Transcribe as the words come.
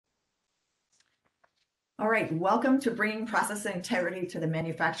All right, welcome to Bringing Process Integrity to the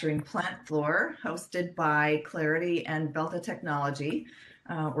Manufacturing Plant Floor, hosted by Claroty and Velta Technology.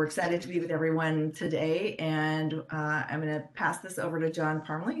 We're excited to be with everyone today, and I'm going to pass this over to John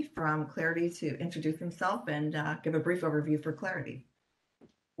Parmley from Claroty to introduce himself and give a brief overview for Claroty.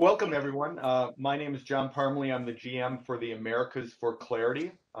 Welcome, everyone. My name is John Parmley. I'm the GM for the Americas for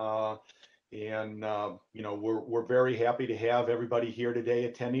Claroty. We're very happy to have everybody here today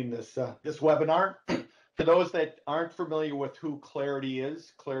attending this webinar. For those that aren't familiar with who Claroty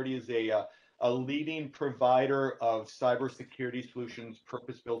is a leading provider of cybersecurity solutions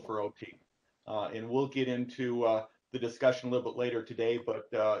purpose-built for OT. And we'll get into the discussion a little bit later today,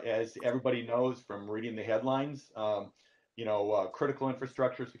 but as everybody knows from reading the headlines, critical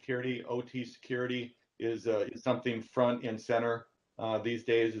infrastructure security, OT security is something front and center these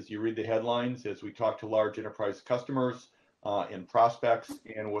days as you read the headlines, as we talk to large enterprise customers and prospects.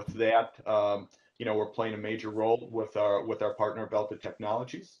 And with that, we're playing a major role with our partner, Velta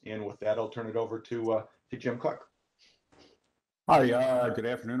Technologies. And with that, I'll turn it over to Jim Cook. Hi, good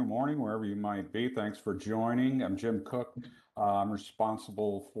afternoon or morning, wherever you might be. Thanks for joining. I'm Jim Cook. I'm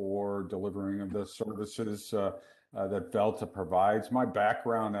responsible for delivering the services that Velta provides. My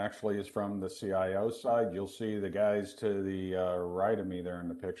background actually is from the CIO side. You'll see the guys to the right of me there in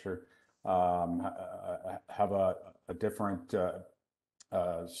the picture have a different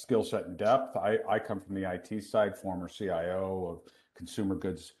skill set and depth. I come from the IT side, former CIO of consumer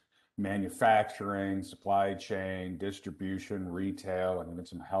goods manufacturing, supply chain, distribution, retail, and even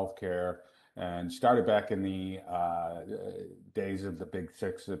some healthcare, and started back in the days of the big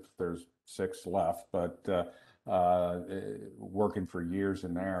six, if there's six left, but working for years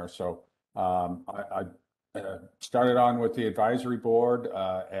in there. So I started on with the advisory board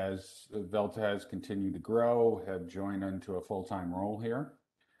as Velta has continued to grow, have joined into a full-time role here,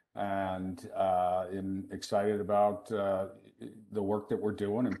 and am excited about the work that we're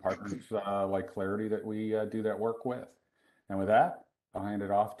doing and partners like Claroty that we do that work with. And with that, I'll hand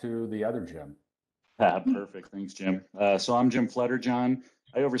it off to the other Jim. Perfect. Thanks, Jim. So I'm Jim Fletterjohn.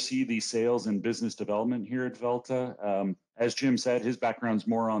 I oversee the sales and business development here at Velta. As Jim said, his background's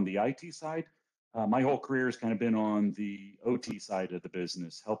more on the IT side. My whole career has kind of been on the OT side of the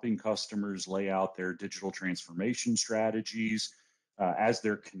business, helping customers lay out their digital transformation strategies as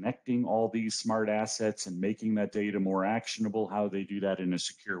they're connecting all these smart assets and making that data more actionable, how they do that in a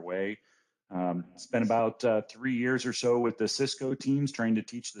secure way. Spent about 3 years or so with the Cisco teams, trying to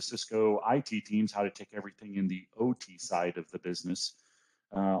teach the Cisco IT teams how to take everything in the OT side of the business.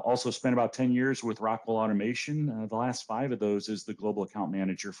 Also spent about 10 years with Rockwell Automation. The last 5 of those as the global account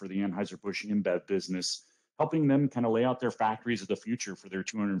manager for the Anheuser-Busch InBev business, helping them kind of lay out their factories of the future for their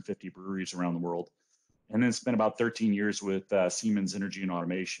 250 breweries around the world. And then spent about 13 years with Siemens Energy and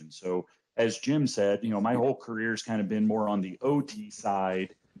Automation. So as Jim said, my whole career has kind of been more on the OT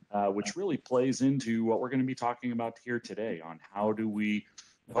side, which really plays into what we're going to be talking about here today on how do we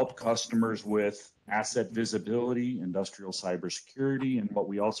help customers with asset visibility, industrial cybersecurity, and what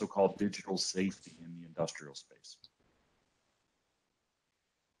we also call digital safety in the industrial space.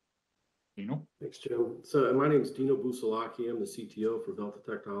 Dino? Thanks, Jim. So my name is Dino Busalaki. I'm the CTO for Velta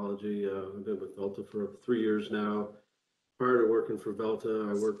Technology. I've been with Velta for 3 years now. Prior to working for Velta,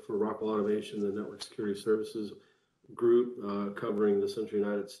 I worked for Rockwell Automation, the Network Security Services group, covering the Central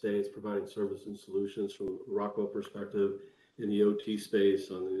United States, providing service and solutions from a Rockwell perspective in the OT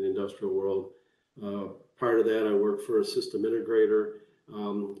space on the industrial world. Prior to that, I worked for a system integrator.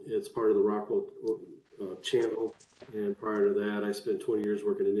 It's part of the Rockwell channel. And prior to that, I spent 20 years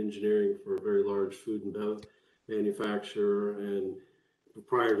working in engineering for a very large food and bev manufacturer. And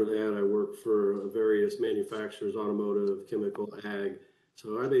prior to that, I worked for various manufacturers, automotive, chemical, ag.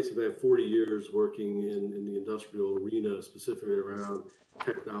 So I basically have 40 years working in the industrial arena, specifically around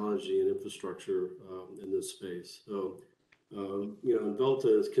technology and infrastructure in this space. So, and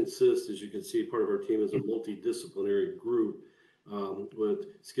Velta consists, as you can see, part of our team is a multidisciplinary group with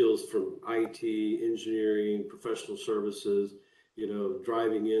skills from IT, engineering, professional services,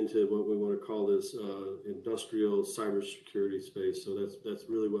 driving into what we want to call this industrial cybersecurity space. So that's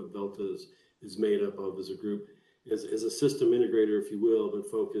really what Velta is made up of as a group, as a system integrator, if you will,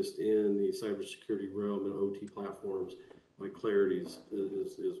 but focused in the cybersecurity realm and OT platforms like Claroty's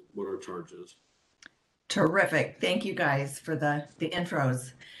is what our charge is. Terrific. Thank you guys for the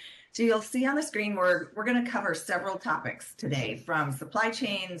intros. So you'll see on the screen, we're going to cover several topics today, from supply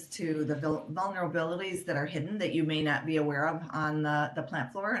chains to the vulnerabilities that are hidden that you may not be aware of on the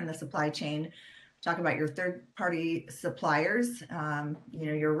plant floor and the supply chain. Talk about your third-party suppliers,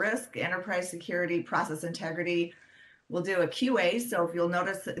 your risk, enterprise security, process integrity. We'll do a QA. So if you'll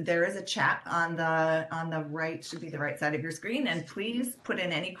notice, there is a chat on the right, should be the right side of your screen. And please put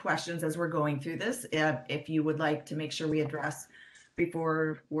in any questions as we're going through this. If you would like to make sure we address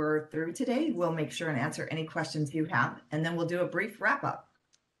before we're through today, we'll make sure and answer any questions you have. And then we'll do a brief wrap up.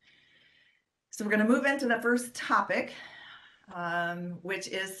 So we're going to move into the first topic, which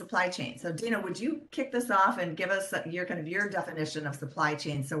is supply chain. So Dina, would you kick this off and give us your your definition of supply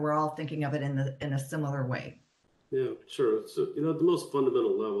chain, so we're all thinking of it in a similar way? Yeah, sure. So, at the most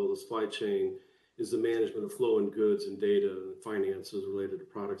fundamental level, the supply chain is the management of flow and goods and data and finances related to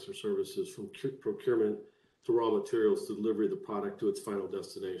products or services, from procurement to raw materials to delivery of the product to its final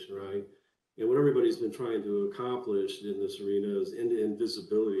destination, right? And what everybody's been trying to accomplish in this arena is end-to-end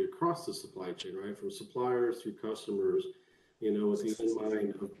visibility across the supply chain, right? From suppliers through customers, with the end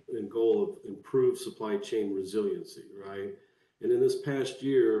mind and goal of improved supply chain resiliency, right? And in this past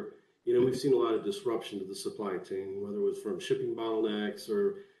year, we've seen a lot of disruption to the supply chain, whether it was from shipping bottlenecks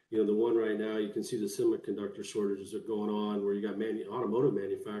or, the one right now, you can see the semiconductor shortages that are going on, where you got automotive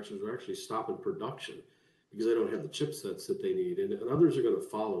manufacturers are actually stopping production because they don't have the chipsets that they need. And others are going to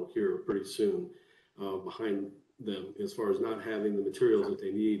follow here pretty soon behind them, as far as not having the materials that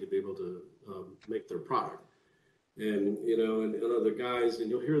they need to be able to make their product. And, and other guys, and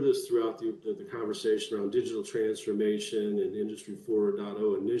you'll hear this throughout the conversation around digital transformation and Industry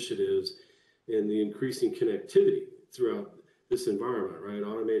 4.0 initiatives and the increasing connectivity throughout this environment, right?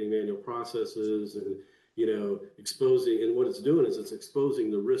 Automating manual processes and, exposing, and what it's doing is it's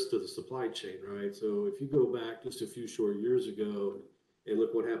exposing the risk to the supply chain, right? So if you go back just a few short years ago and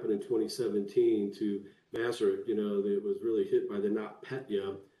look what happened in 2017 to Massar, that was really hit by the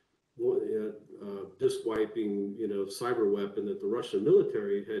NotPetya disk wiping, cyber weapon that the Russian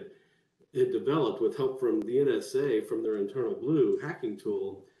military had developed with help from the NSA from their internal blue hacking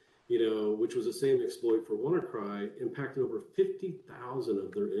tool, which was the same exploit for WannaCry, impacted over 50,000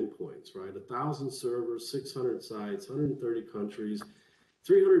 of their endpoints, right? 1,000 servers, 600 sites, 130 countries,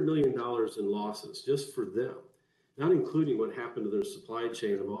 $300 million in losses just for them, not including what happened to their supply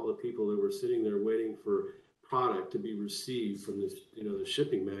chain of all the people that were sitting there waiting for product to be received from this, the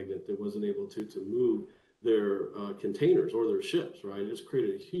shipping magnet that wasn't able to move their containers or their ships, right? It just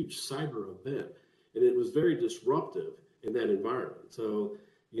created a huge cyber event, and it was very disruptive in that environment. So,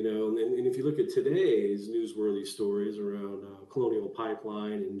 and if you look at today's newsworthy stories around Colonial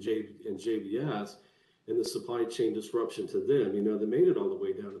Pipeline and JBS and the supply chain disruption to them, they made it all the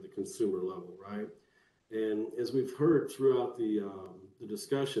way down to the consumer level, right? And as we've heard throughout the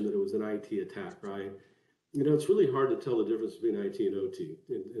discussion, that it was an IT attack, right? It's really hard to tell the difference between IT and OT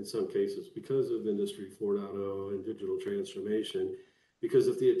in some cases because of Industry 4.0 and digital transformation. Because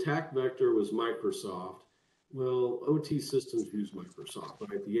if the attack vector was Microsoft, well, OT systems use Microsoft,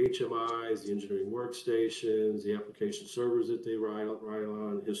 right? The HMIs, the engineering workstations, the application servers that they ride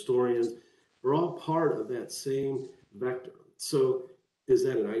on, historians, we're all part of that same vector. So is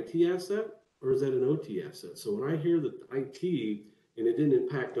that an IT asset or is that an OT asset? So when I hear that IT and it didn't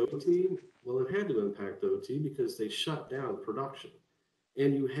impact OT, well, it had to impact OT because they shut down production.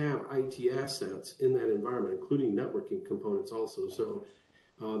 And you have IT assets in that environment, including networking components also. So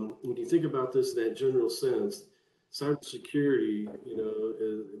when you think about this in that general sense, cybersecurity,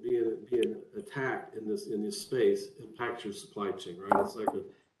 being attacked in this space impacts your supply chain, right?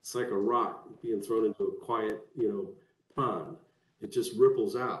 It's like a rock being thrown into a quiet, pond. It just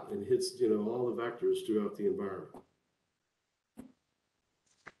ripples out and hits, all the vectors throughout the environment.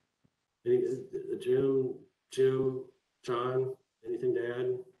 Jim, John, anything to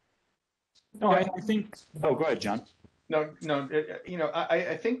add? No, I think. Oh, go ahead, John. No,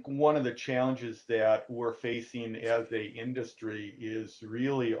 I think one of the challenges that we're facing as a industry is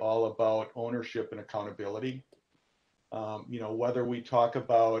really all about ownership and accountability. Whether we talk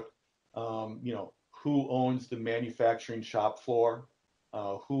about, who owns the manufacturing shop floor,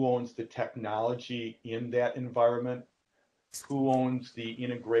 who owns the technology in that environment, who owns the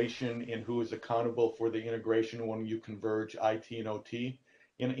integration and who is accountable for the integration when you converge IT and OT.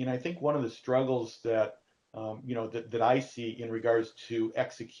 And I think one of the struggles that that I see in regards to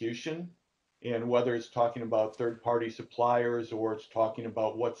execution, and whether it's talking about third-party suppliers or it's talking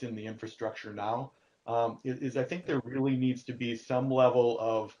about what's in the infrastructure now, is I think there really needs to be some level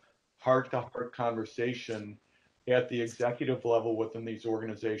of heart-to-heart conversation at the executive level within these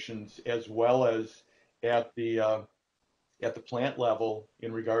organizations, as well as at the plant level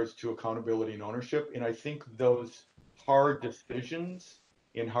in regards to accountability and ownership. And I think those hard decisions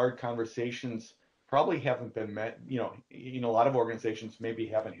and hard conversations probably haven't been met, in a lot of organizations maybe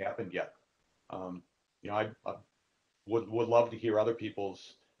haven't happened yet. I would love to hear other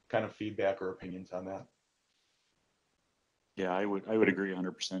people's kind of feedback or opinions on that. Yeah, I would agree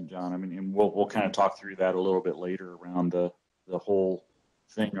 100%, John. I mean, and we'll kind of talk through that a little bit later around the whole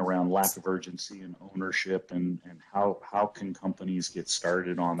thing around lack of urgency and ownership and how can companies get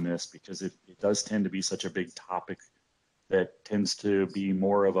started on this, because it does tend to be such a big topic that tends to be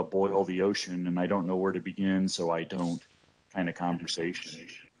more of a boil the ocean and I don't know where to begin, so I don't kind of conversation.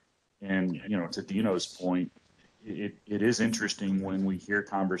 And to Dino's point, it is interesting when we hear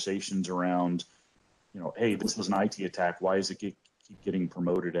conversations around, hey, this was an IT attack. Why is it keep getting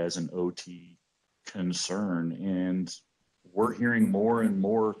promoted as an OT concern? And we're hearing more and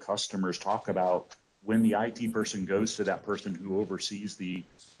more customers talk about when the IT person goes to that person who oversees the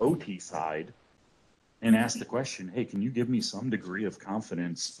OT side and ask the question, hey, can you give me some degree of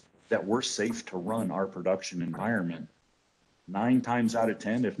confidence that we're safe to run our production environment? 9 times out of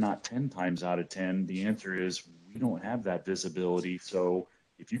 10, if not 10 times out of 10, the answer is we don't have that visibility. So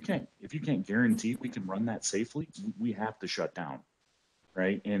if you can't guarantee we can run that safely, we have to shut down,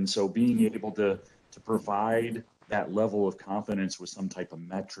 right? And so being able to provide that level of confidence with some type of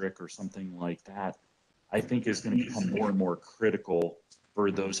metric or something like that, I think is going to become more and more critical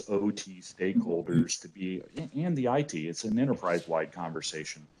for those OT stakeholders to be, and the IT, it's an enterprise-wide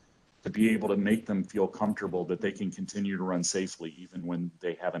conversation, to be able to make them feel comfortable that they can continue to run safely even when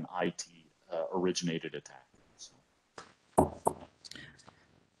they have an IT originated attack. So. I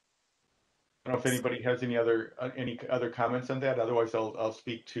don't know if anybody has any other comments on that. Otherwise, I'll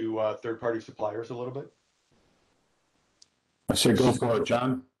speak to third-party suppliers a little bit. I say go for it,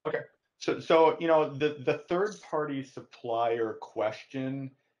 John. Okay. So the third-party supplier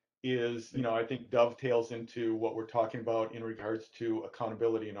question is, I think dovetails into what we're talking about in regards to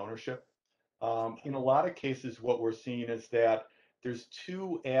accountability and ownership. In a lot of cases, what we're seeing is that there's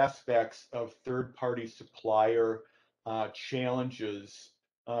two aspects of third-party supplier challenges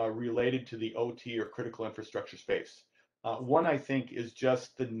related to the OT or critical infrastructure space. One, I think, is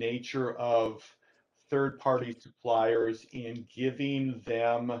just the nature of third-party suppliers in giving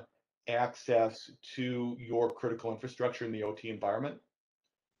them access to your critical infrastructure in the OT environment.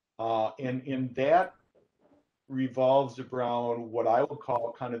 And that revolves around what I would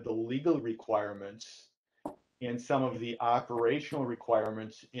call kind of the legal requirements and some of the operational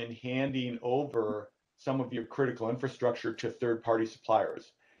requirements in handing over some of your critical infrastructure to third-party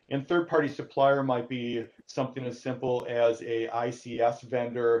suppliers. And third-party supplier might be something as simple as a ICS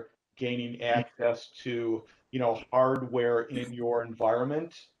vendor gaining access to, hardware in your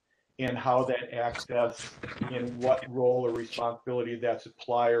environment, and how that access and what role or responsibility that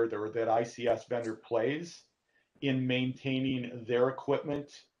supplier or that ICS vendor plays in maintaining their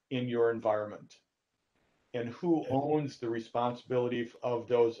equipment in your environment, and who owns the responsibility of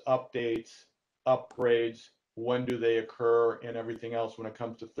those updates, upgrades, when do they occur, and everything else when it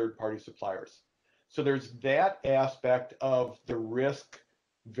comes to third-party suppliers. So there's that aspect of the risk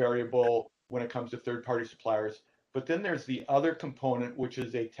variable when it comes to third-party suppliers, but then there's the other component, which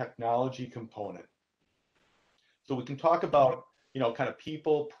is a technology component. So we can talk about, kind of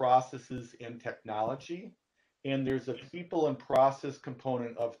people, processes, and technology. And there's a people and process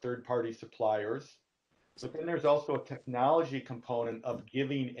component of third-party suppliers. But then there's also a technology component of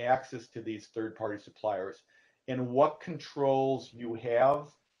giving access to these third-party suppliers and what controls you have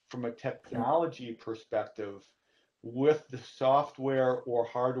from a technology perspective with the software or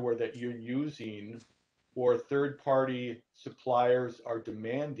hardware that you're using or third-party suppliers are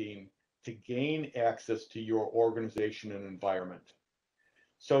demanding to gain access to your organization and environment.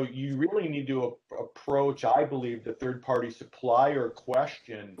 So you really need to approach, I believe, the third-party supplier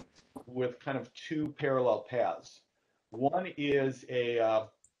question with kind of two parallel paths. One is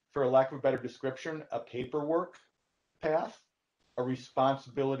for lack of a better description, a paperwork path, a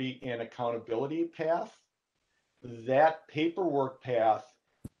responsibility and accountability path. That paperwork path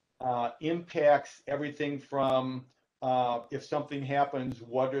impacts everything from if something happens,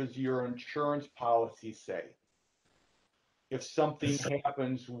 what does your insurance policy say? If something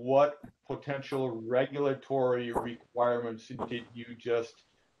happens, what potential regulatory requirements did you just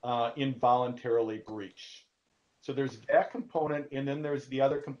involuntarily breach? So there's that component, and then there's the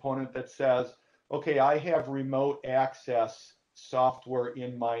other component that says, okay, I have remote access software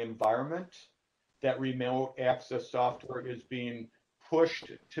in my environment. That remote access software is being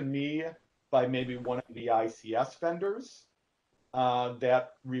pushed to me by maybe one of the ICS vendors.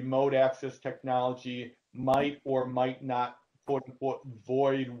 That remote access technology might or might not, quote unquote,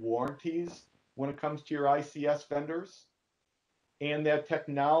 void warranties when it comes to your ICS vendors. And that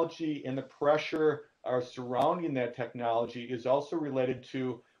technology and the pressure surrounding that technology is also related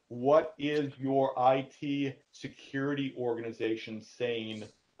to what is your IT security organization saying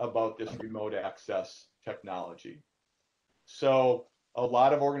about this remote access technology. So a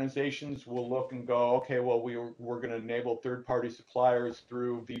lot of organizations will look and go, okay, well, we're going to enable third-party suppliers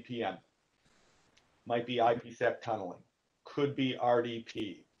through VPN. Might be IPsec tunneling, could be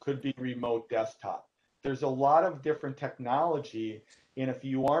RDP, could be remote desktop. There's a lot of different technology, and if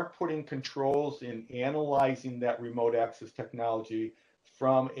you aren't putting controls in analyzing that remote access technology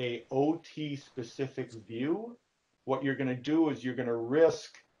from a OT specific view, what you're going to do is you're going to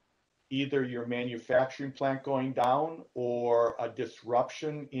risk either your manufacturing plant going down or a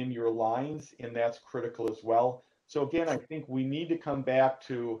disruption in your lines, and that's critical as well. So again, I think we need to come back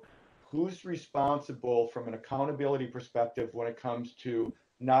to who's responsible from an accountability perspective when it comes to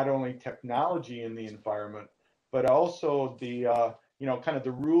not only technology in the environment, but also the kind of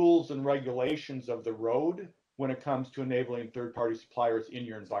the rules and regulations of the road when it comes to enabling third-party suppliers in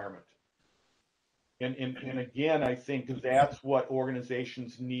your environment. And again, I think that's what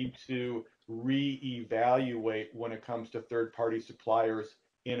organizations need to reevaluate when it comes to third-party suppliers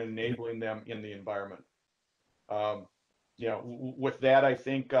in enabling them in the environment. With that, I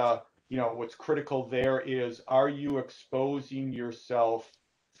think what's critical there is, are you exposing yourself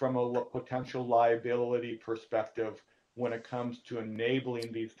from a potential liability perspective when it comes to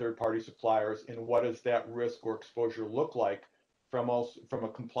enabling these third-party suppliers, and what does that risk or exposure look like from a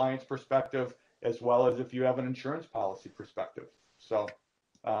compliance perspective, as well as if you have an insurance policy perspective. So,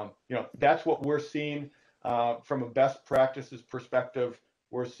 that's what we're seeing from a best practices perspective.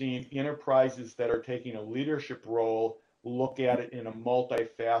 We're seeing enterprises that are taking a leadership role look at it in a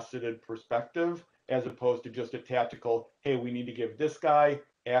multifaceted perspective, as opposed to just a tactical, hey, we need to give this guy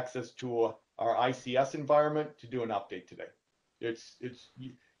access to our ICS environment to do an update today.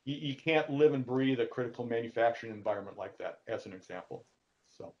 You can't live and breathe a critical manufacturing environment like that, as an example.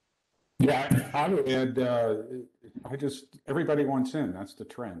 So. Yeah, I would add, everybody wants in. That's the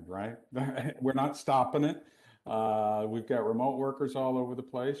trend, right? We're not stopping it. We've got remote workers all over the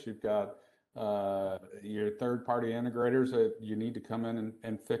place. You've got your third-party integrators that you need to come in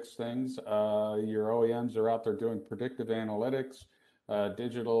and fix things. Your OEMs are out there doing predictive analytics,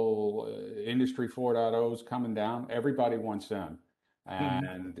 digital industry 4.0 is coming down. Everybody wants in.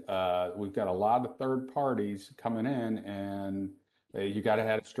 And we've got a lot of third parties coming in, and you got to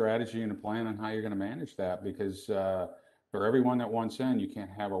have a strategy and a plan on how you're going to manage that, because for everyone that wants in, you can't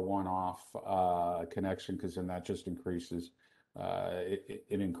have a one-off connection, because then that just increases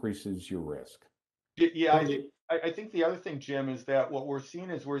it increases your risk. Yeah, I think the other thing, Jim, is that what we're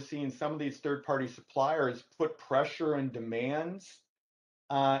seeing some of these third-party suppliers put pressure and demands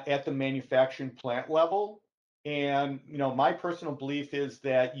at the manufacturing plant level. And my personal belief is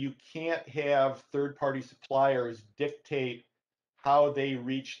that you can't have third-party suppliers dictate how they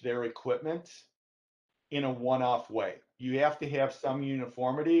reach their equipment in a one-off way. You have to have some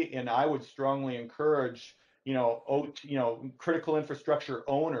uniformity, and I would strongly encourage critical infrastructure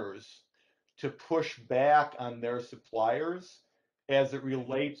owners to push back on their suppliers as it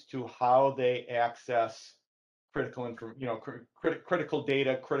relates to how they access critical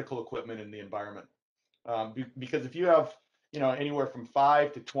data, critical equipment in the environment. Because if you have anywhere from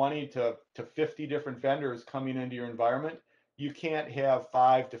 5 to 20 to 50 different vendors coming into your environment, you can't have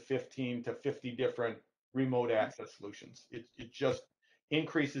 5 to 15 to 50 different remote access solutions. It just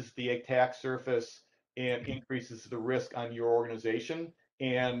increases the attack surface and increases the risk on your organization,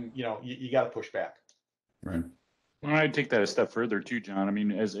 and you got to push back. Right. Well, I'd take that a step further too, John. I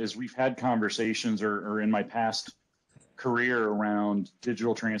mean, as we've had conversations or in my past career around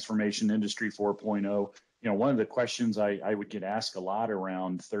digital transformation, Industry 4.0, one of the questions I would get asked a lot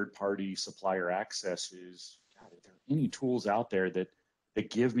around third-party supplier access is, God, are there any tools out there that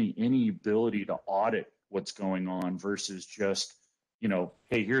give me any ability to audit what's going on versus just,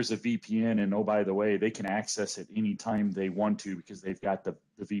 hey, here's a VPN, and oh, by the way, they can access it anytime they want to because they've got the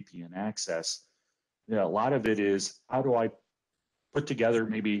VPN access. A lot of it is, how do I put together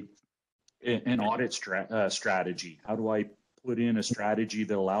maybe an audit strategy? How do I put in a strategy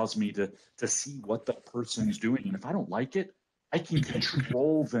that allows me to see what the person's doing? And if I don't like it, I can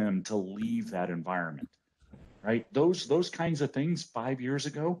control them to leave that environment, right? Those kinds of things 5 years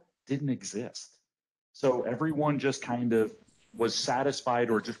ago didn't exist. So everyone just kind of was satisfied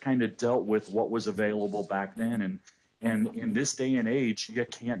or just kind of dealt with what was available back then. And in this day and age, you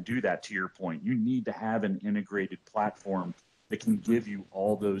can't do that, to your point. You need to have an integrated platform that can give you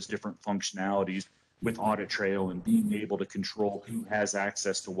all those different functionalities with audit trail and being able to control who has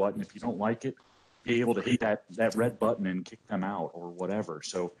access to what. And if you don't like it, be able to hit that red button and kick them out or whatever.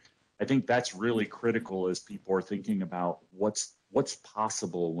 So I think that's really critical as people are thinking about what's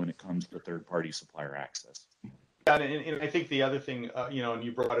possible when it comes to third-party supplier access. And I think the other thing, and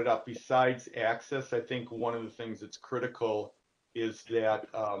you brought it up, besides access, I think one of the things that's critical is that,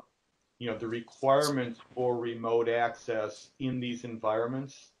 the requirements for remote access in these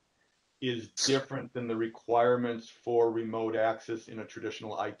environments is different than the requirements for remote access in a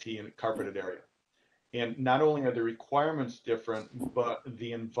traditional IT and carpeted area. And not only are the requirements different, but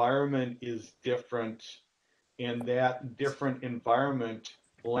the environment is different. And that different environment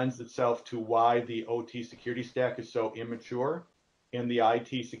lends itself to why the OT security stack is so immature and the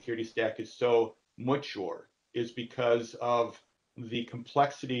IT security stack is so mature, is because of the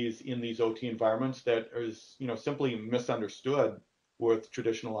complexities in these OT environments that is, simply misunderstood with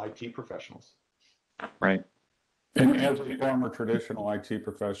traditional IT professionals. Right. And as a former traditional IT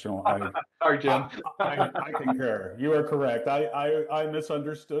professional, Sorry, Jim. I concur. You are correct. I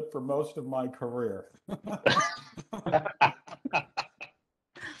misunderstood for most of my career.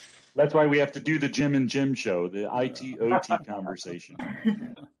 That's why we have to do the Jim and Jim show, the IT OT conversation.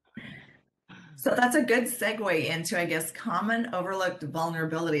 So that's a good segue into, I guess, common overlooked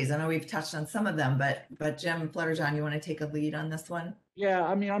vulnerabilities. I know we've touched on some of them, but Jim Flutterjohn, you want to take a lead on this one? Yeah,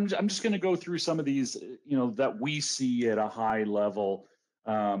 I mean, I'm just going to go through some of these, that we see at a high level,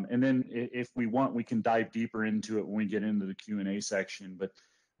 and then if we want, we can dive deeper into it when we get into the Q&A section. But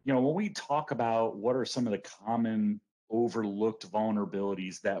when we talk about what are some of the common overlooked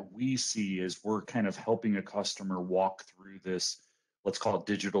vulnerabilities that we see as we're kind of helping a customer walk through this, let's call it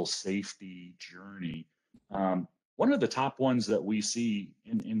digital safety journey. One of the top ones that we see,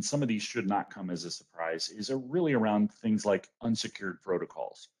 and some of these should not come as a surprise, is really around things like unsecured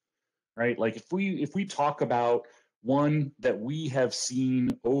protocols, right? Like if we talk about one that we have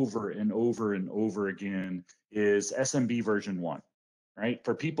seen over and over and over again is SMB version 1, right?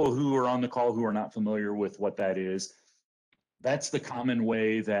 For people who are on the call who are not familiar with what that is, that's the common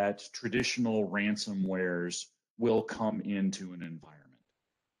way that traditional ransomwares will come into an environment.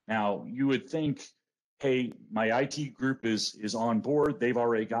 Now, you would think, hey, my IT group is on board. They've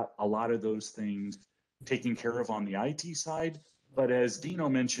already got a lot of those things taken care of on the IT side. But as Dino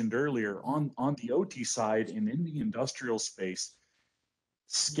mentioned earlier, on the OT side and in the industrial space,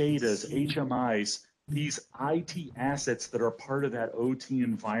 SCADAs, HMIs, these IT assets that are part of that OT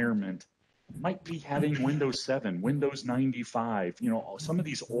environment might be having Windows 7, Windows 95, some of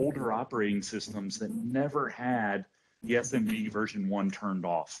these older operating systems that never had the SMB version 1 turned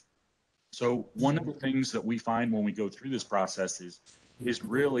off. So one of the things that we find when we go through this process is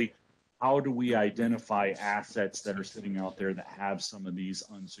really how do we identify assets that are sitting out there that have some of these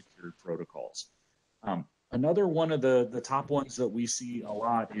unsecured protocols. Another one of the top ones that we see a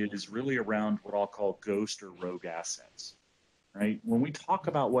lot is really around what I'll call ghost or rogue assets. Right? When we talk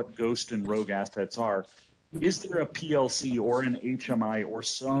about what ghost and rogue assets are, is there a PLC or an HMI or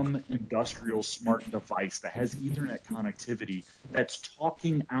some industrial smart device that has Ethernet connectivity that's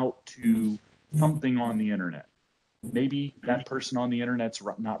talking out to something on the internet? Maybe that person on the internet's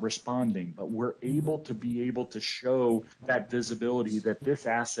not responding, but we're able to show that visibility that this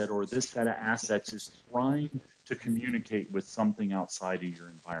asset or this set of assets is trying to communicate with something outside of your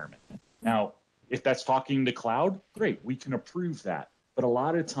environment. Now, if that's talking to cloud, great, we can approve that. But a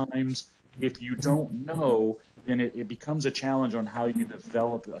lot of times, if you don't know, then it becomes a challenge on how you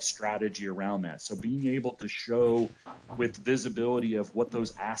develop a strategy around that. So being able to show with visibility of what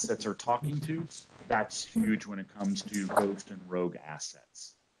those assets are talking to, that's huge when it comes to ghost and rogue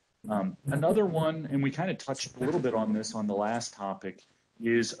assets. Another one, and we kind of touched a little bit on this on the last topic,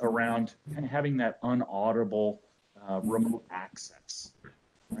 is around kind of having that unaudible remote access.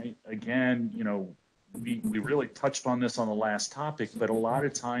 Right? Again, we really touched on this on the last topic, but a lot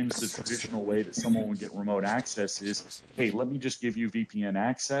of times the traditional way that someone would get remote access is, hey, let me just give you VPN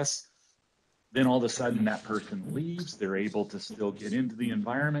access. Then all of a sudden that person leaves. They're able to still get into the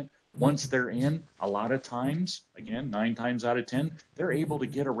environment. Once they're in, a lot of times, again, 9 times out of 10, they're able to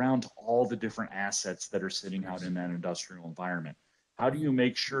get around to all the different assets that are sitting out in that industrial environment. How do you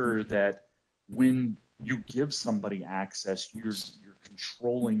make sure that when you give somebody access, you're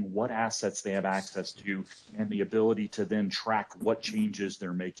controlling what assets they have access to and the ability to then track what changes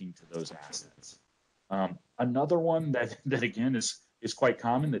they're making to those assets? Another one that again is quite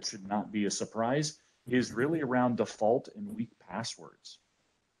common that should not be a surprise is really around default and weak passwords.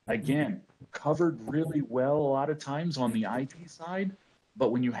 Again, covered really well a lot of times on the IT side,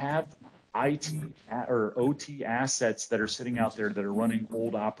 but when you have IT or OT assets that are sitting out there that are running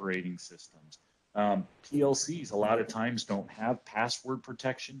old operating systems, PLCs a lot of times don't have password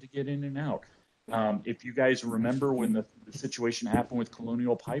protection to get in and out. If you guys remember when the situation happened with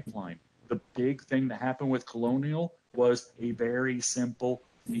Colonial Pipeline, the big thing that happened with Colonial was a very simple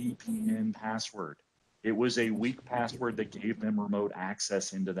VPN password. It was a weak password that gave them remote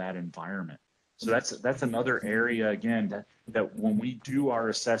access into that environment. So that's another area, again, that when we do our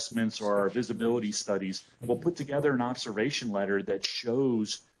assessments or our visibility studies, we'll put together an observation letter that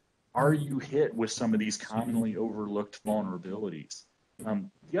shows, are you hit with some of these commonly overlooked vulnerabilities?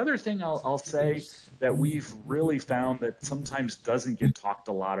 The other thing I'll say that we've really found that sometimes doesn't get talked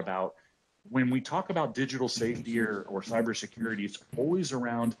a lot about, when we talk about digital safety or cybersecurity, it's always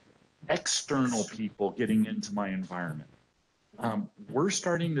around external people getting into my environment. We're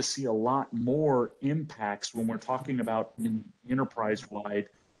starting to see a lot more impacts when we're talking about enterprise-wide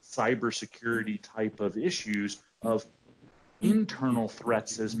cybersecurity type of issues of internal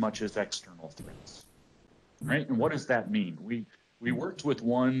threats as much as external threats, right? And what does that mean? We worked with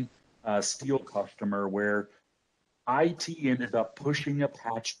one steel customer where IT ended up pushing a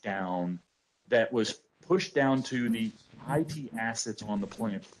patch down that was pushed down to the IT assets on the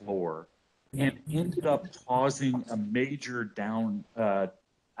plant floor and ended up causing a major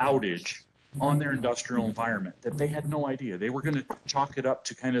outage on their industrial environment that they had no idea. They were going to chalk it up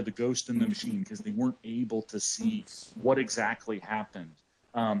to kind of the ghost in the machine because they weren't able to see what exactly happened.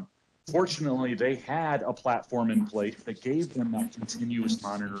 Fortunately, they had a platform in place that gave them that continuous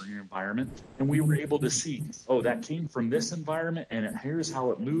monitoring environment, and we were able to see, oh, that came from this environment, and here's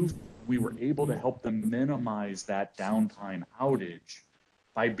how it moved. We were able to help them minimize that downtime outage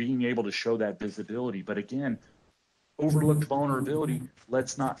by being able to show that visibility. But again, overlooked vulnerability,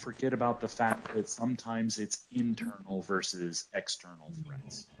 let's not forget about the fact that sometimes it's internal versus external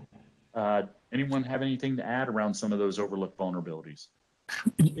threats. Anyone have anything to add around some of those overlooked vulnerabilities?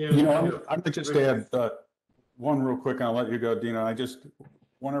 I'm going to just add one real quick, and I'll let you go, Dina. I just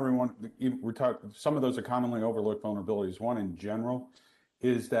want everyone, we're talking, some of those are commonly overlooked vulnerabilities. One in general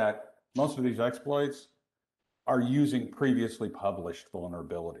is that most of these exploits are using previously published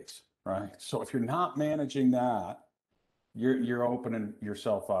vulnerabilities, right? So if you're not managing that, you're opening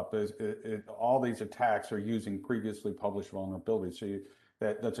yourself up. All these attacks are using previously published vulnerabilities. So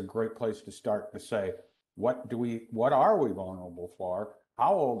that's a great place to start to say, what are we vulnerable for?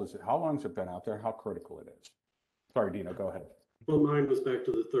 How old is it? How long has it been out there? How critical it is? Sorry, Dino, go ahead. Well, mine goes back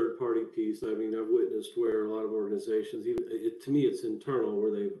to the third-party piece. I mean, I've witnessed where a lot of organizations, to me, it's internal,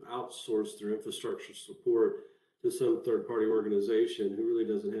 where they've outsourced their infrastructure support to some third-party organization who really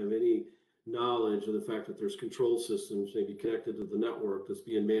doesn't have any knowledge of the fact that there's control systems maybe connected to the network that's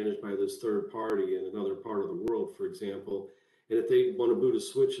being managed by this third party in another part of the world, for example. And if they want to boot a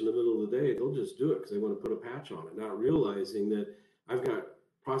switch in the middle of the day, they'll just do it because they want to put a patch on it, not realizing that I've got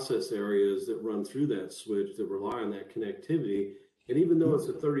process areas that run through that switch that rely on that connectivity. And even though it's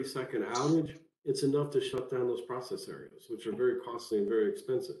a 30-second outage, it's enough to shut down those process areas, which are very costly and very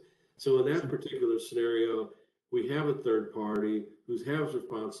expensive. So in that particular scenario, we have a third party who has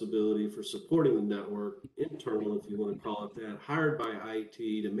responsibility for supporting the network, internal, if you want to call it that, hired by IT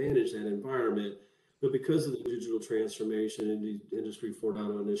to manage that environment. But because of the digital transformation and the Industry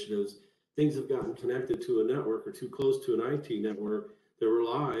 4.0 initiatives, things have gotten connected to a network or too close to an IT network that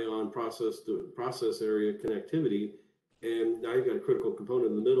rely on process area connectivity. And now you've got a critical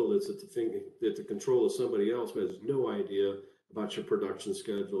component in the middle that's at the control of somebody else who has no idea about your production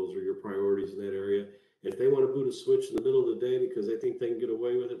schedules or your priorities in that area. If they want to boot a switch in the middle of the day because they think they can get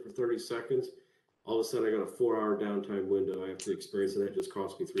away with it for 30 seconds, all of a sudden I got a 4-hour downtime window I have to experience, and that just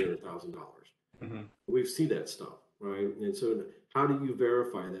cost me $300,000. Mm-hmm. We see that stuff, right? And so how do you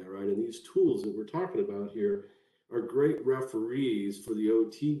verify that, right? And these tools that we're talking about here are great referees for the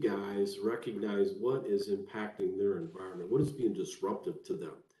OT guys to recognize what is impacting their environment, what is being disruptive to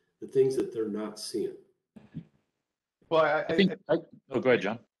them, the things that they're not seeing. Well, go ahead,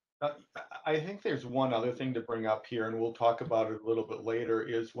 John. I think there's one other thing to bring up here, and we'll talk about it a little bit later,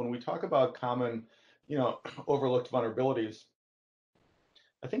 is when we talk about common, overlooked vulnerabilities,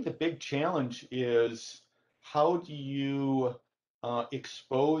 I think the big challenge is how do you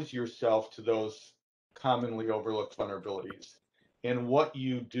expose yourself to those commonly overlooked vulnerabilities and what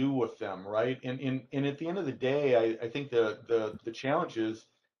you do with them, right? And at the end of the day, I think the challenge is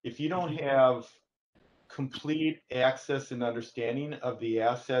if you don't have complete access and understanding of the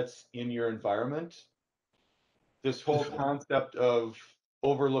assets in your environment, this whole concept of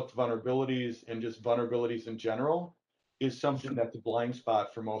overlooked vulnerabilities and just vulnerabilities in general is something that's a blind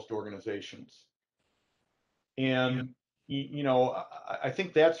spot for most organizations. And I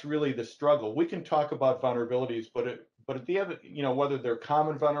think that's really the struggle. We can talk about vulnerabilities, but at the end, whether they're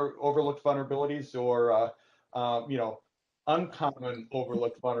common overlooked vulnerabilities or uncommon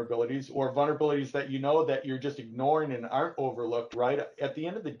overlooked vulnerabilities or vulnerabilities that that you're just ignoring and aren't overlooked, right? At the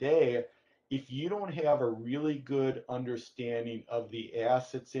end of the day, if you don't have a really good understanding of the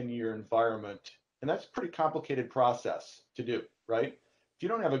assets in your environment, And that's a pretty complicated process to do, right? If you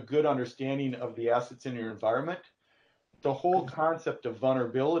don't have a good understanding of the assets in your environment, the whole concept of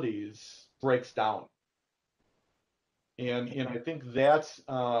vulnerabilities breaks down. And I think that's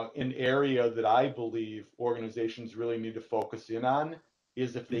an area that I believe organizations really need to focus in on,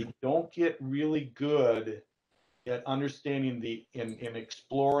 is if they don't get really good at understanding and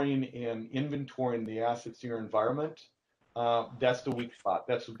exploring and inventorying the assets in your environment, that's the weak spot.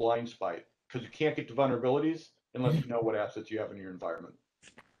 That's the blind spot, because you can't get to vulnerabilities unless you know what assets you have in your environment.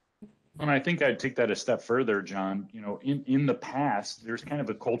 And I think I'd take that a step further, John. You know, in the past, there's kind of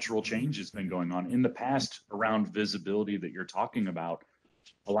a cultural change that's been going on. In the past, around visibility that you're talking about,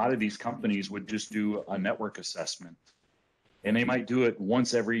 a lot of these companies would just do a network assessment. And they might do it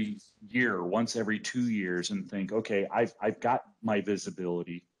once every year, once every 2 years, and think, okay, I've got my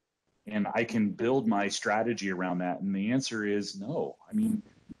visibility and I can build my strategy around that. And the answer is no. I mean,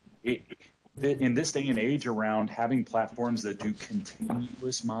 in this day and age, around having platforms that do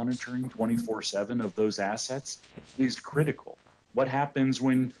continuous monitoring 24/7 of those assets is critical. What happens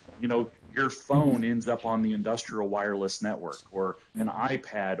when, you know, your phone ends up on the industrial wireless network, or an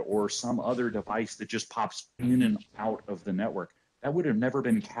iPad or some other device that just pops in and out of the network? That would have never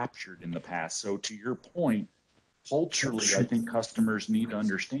been captured in the past. So to your point, culturally, I think customers need to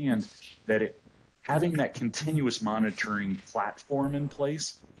understand that having that continuous monitoring platform in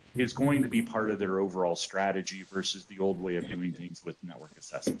place is going to be part of their overall strategy versus the old way of doing things with network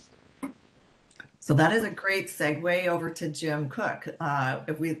assessments. So that is a great segue over to Jim Cook.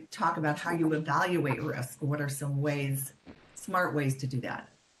 If we talk about how you evaluate risk, what are some ways, smart ways to do that?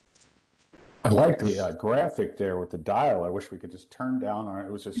 I like the graphic there with the dial. I wish we could just turn down our,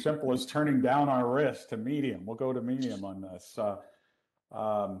 it was as simple as turning down our risk to medium. We'll go to medium on this.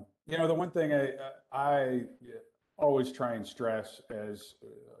 You know, the one thing I always try and stress,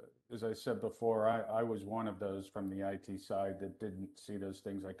 as I said before, I was one of those from the IT side that didn't see those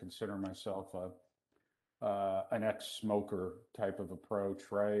things. I consider myself an ex-smoker type of approach,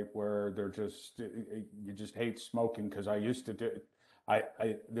 right? Where they're just, you just hate smoking, because I used to do,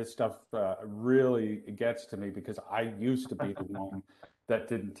 this stuff really gets to me, because I used to be the one that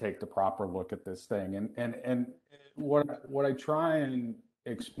didn't take the proper look at this thing. And what I try and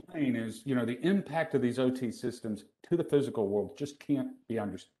explain is, you know, the impact of these OT systems to the physical world just can't be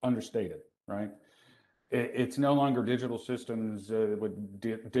understated, right? It's no longer digital systems with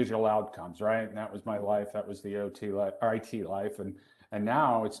digital outcomes, right? And that was my life. That was the OT life, or IT life, and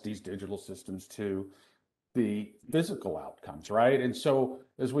now it's these digital systems to the physical outcomes, right? And so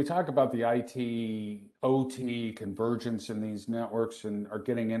as we talk about the IT, OT convergence in these networks and are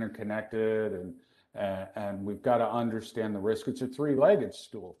getting interconnected, and we've got to understand the risk. It's a three-legged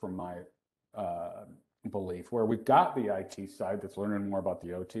stool from my belief, where we've got the IT side that's learning more about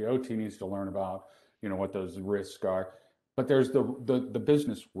the OT. OT needs to learn about, you know, what those risks are. But there's the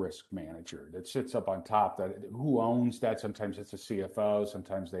business risk manager that sits up on top. That who owns that? Sometimes it's a CFO.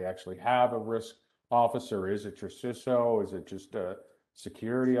 Sometimes they actually have a risk officer. Is it your CISO? Is it just a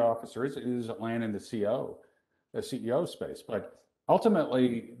security officer? Is it land in the CEO space? But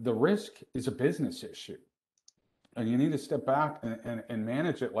ultimately, the risk is a business issue, and you need to step back and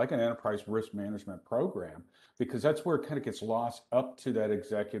manage it like an enterprise risk management program, because that's where it kind of gets lost up to that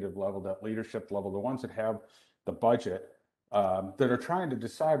executive level, that leadership level, the ones that have the budget, that are trying to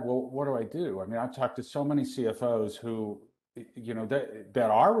decide, well, what do I do? I mean, I've talked to so many CFOs who, you know, that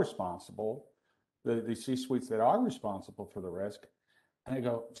are responsible, the C-suites that are responsible for the risk. And I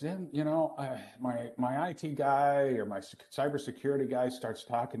go, Jim, you know, my IT guy or my cybersecurity guy starts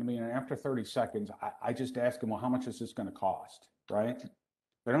talking to me, and after 30 seconds, I just ask him, well, how much is this going to cost, right?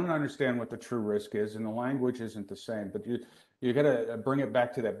 They don't understand what the true risk is, and the language isn't the same. But you got to bring it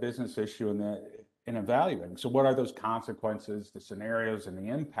back to that business issue in evaluating. So what are those consequences, the scenarios, and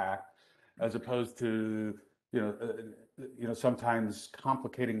the impact, as opposed to, you know, sometimes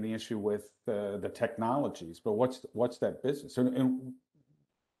complicating the issue with the technologies. But what's that business?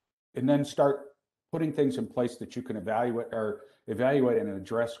 And then start putting things in place that you can evaluate and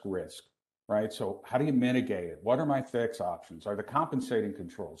address risk, right? So how do you mitigate it? What are my fix options? Are the compensating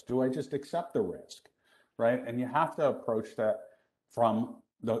controls? Do I just accept the risk, right? And you have to approach that from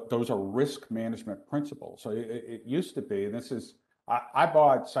those are risk management principles. So it used to be, and this is, I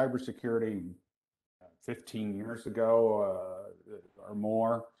bought cybersecurity 15 years ago or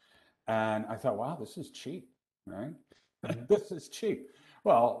more, and I thought, wow, this is cheap, right? This is cheap.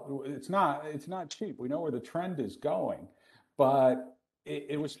 Well, it's not cheap. We know where the trend is going, but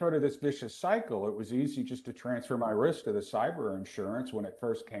it was sort of this vicious cycle. It was easy just to transfer my risk to the cyber insurance when it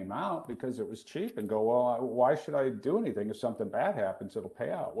first came out because it was cheap and go, well, why should I do anything? If something bad happens, it'll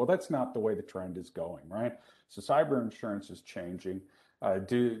pay out. Well, that's not the way the trend is going, right? So cyber insurance is changing.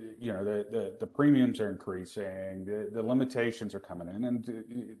 The premiums are increasing, the limitations are coming in,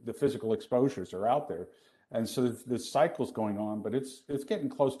 and the physical exposures are out there. And so the cycle's going on, but it's getting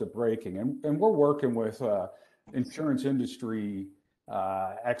close to breaking. And we're working with insurance industry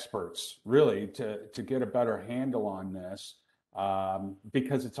experts really to get a better handle on this,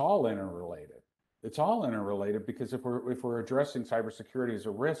 because it's all interrelated. It's all interrelated because if we're addressing cybersecurity as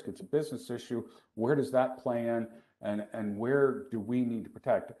a risk, it's a business issue. Where does that play in, and where do we need to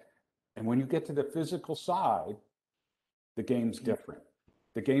protect? And when you get to the physical side, the game's different.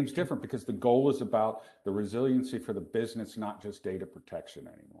 The game's different because the goal is about the resiliency for the business, not just data protection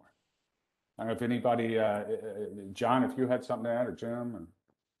anymore. I don't know if anybody, John, if you had something to add, or Jim, or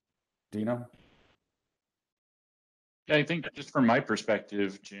Dino. Yeah, I think just from my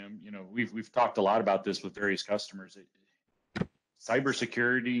perspective, Jim, we've talked a lot about this with various customers.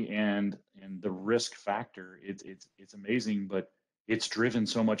 Cybersecurity and the risk factor, it's amazing, but it's driven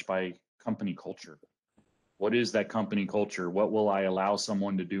so much by company culture. What is that company culture? What will I allow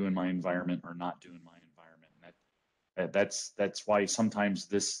someone to do in my environment or not do in my environment? And that's why sometimes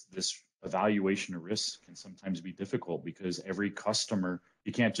this evaluation of risk can sometimes be difficult, because every customer,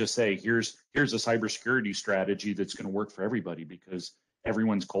 you can't just say here's a cybersecurity strategy that's going to work for everybody, because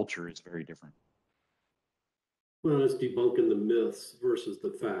everyone's culture is very different. Well, it's debunking the myths versus the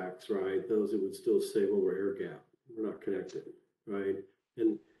facts, right? Those that would still say, well, we're air gap, we're not connected, right?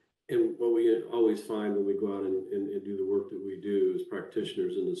 And what we always find when we go out and do the work that we do as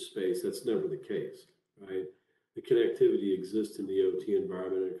practitioners in this space, that's never the case, right? The connectivity exists in the OT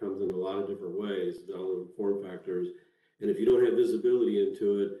environment. It comes in a lot of different ways, all the form factors. And if you don't have visibility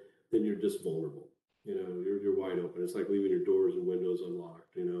into it, then you're just vulnerable. You're wide open. It's like leaving your doors and windows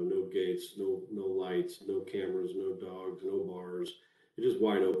unlocked. No gates, no lights, no cameras, no dogs, no bars. You're just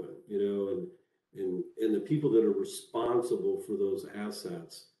wide open. And the people that are responsible for those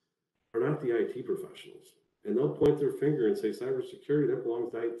assets are not the IT professionals. And they'll point their finger and say, cybersecurity, that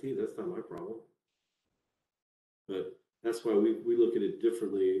belongs to IT. That's not my problem. But that's why we look at it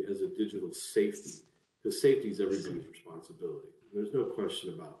differently as a digital safety, because safety is everybody's responsibility. There's no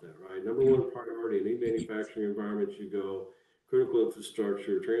question about that, right? Number one priority in any manufacturing environment you go, critical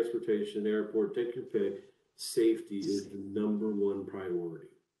infrastructure, transportation, airport, take your pick, safety is the number one priority.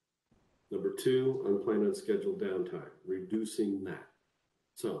 Number two, unplanned, unscheduled downtime, reducing that.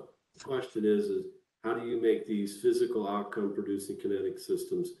 So the question is how do you make these physical outcome producing kinetic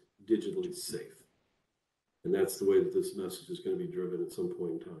systems digitally safe? And that's the way that this message is going to be driven at some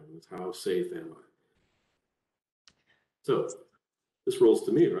point in time. It's how safe am I? So this rolls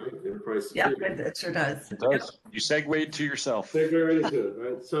to me, right? Enterprise security. Yeah, it sure does. It does. You segued to yourself. Segue right into it,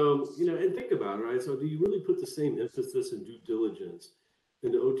 right? So, and think about it, right? So do you really put the same emphasis and due diligence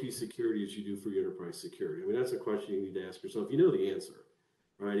into OT security as you do for your enterprise security? I mean, that's a question you need to ask yourself. You know the answer,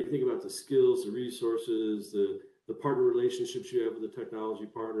 right? You think about the skills, the resources, the partner relationships you have with the technology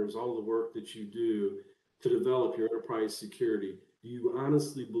partners, all the work that you do to develop your enterprise security. Do you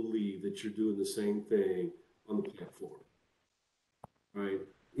honestly believe that you're doing the same thing on the platform? Right?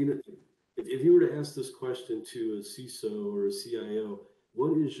 If you were to ask this question to a CISO or a CIO,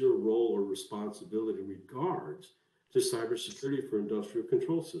 what is your role or responsibility in regards to cybersecurity for industrial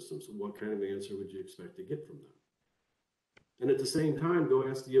control systems? What kind of answer would you expect to get from them? And at the same time, go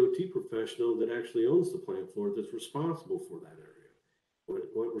ask the OT professional that actually owns the plant floor that's responsible for that area.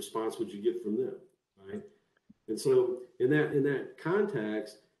 What response would you get from them? Right? And so in that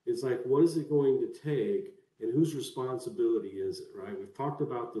context, it's like, what is it going to take and whose responsibility is it, right? We've talked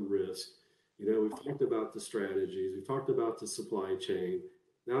about the risk, we've talked about the strategies, we've talked about the supply chain.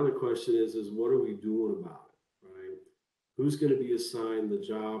 Now the question is what are we doing about it, right? Who's going to be assigned the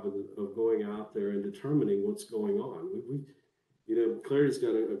job of going out there and determining what's going on? Claroty's got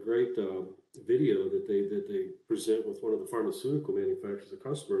a great video that they present with one of the pharmaceutical manufacturers, a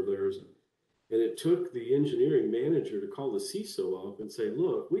customer of theirs. And it took the engineering manager to call the CISO up and say,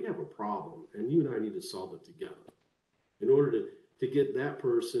 look, we have a problem and you and I need to solve it together. In order to get that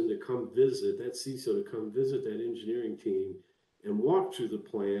person to come visit, that CISO to come visit that engineering team and walk through the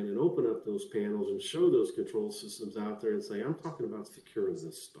plan and open up those panels and show those control systems out there and say, I'm talking about securing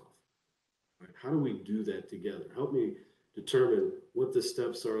this stuff. Right? How do we do that together? Help me determine what the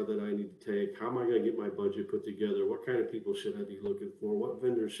steps are that I need to take. How am I going to get my budget put together? What kind of people should I be looking for? What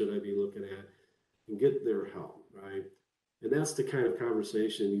vendors should I be looking at? And get their help, right? And that's the kind of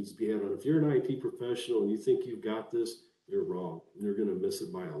conversation that needs to be had on. If you're an IT professional and you think you've got this, you're wrong. You're going to miss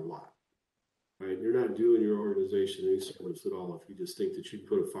it by a lot. Right? You're not doing your organization any service at all if you just think that you can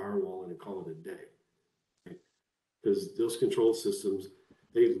put a firewall in and call it a day. Right? Because those control systems,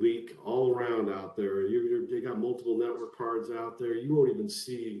 they leak all around out there. They got multiple network cards out there. You won't even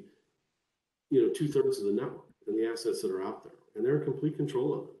see, 2/3 of the network and the assets that are out there, and they're in complete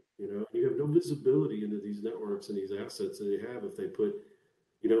control of it. You have no visibility into these networks and these assets that they have if they put,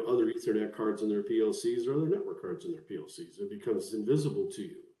 other Ethernet cards in their PLCs or other network cards in their PLCs. It becomes invisible to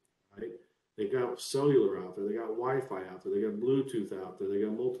you, right? They got cellular out there, they got Wi-Fi out there, they got Bluetooth out there, they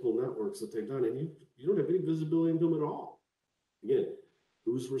got multiple networks that they've done, and you don't have any visibility into them at all. Again,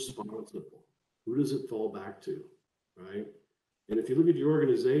 who's responsible? Who does it fall back to, right? And if you look at your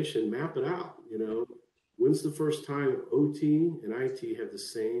organization, map it out. When's the first time OT and IT have the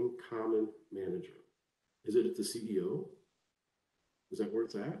same common manager? Is it at the CEO? Is that where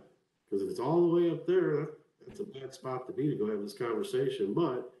it's at? Because if it's all the way up there, that's a bad spot to be to go have this conversation.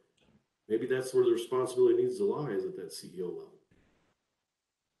 But maybe that's where the responsibility needs to lie, is at that CEO level.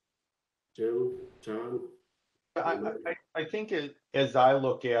 Jim, John? I think as I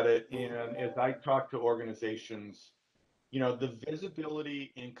look at it and as I talk to organizations, the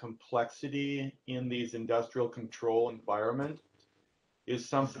visibility and complexity in these industrial control environments is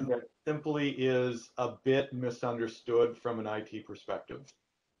something that simply is a bit misunderstood from an IT perspective.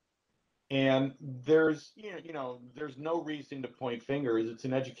 And there's no reason to point fingers. It's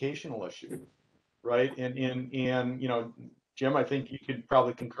an educational issue, right? And Jim, I think you could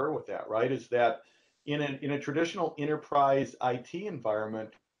probably concur with that, right? Is that in a traditional enterprise IT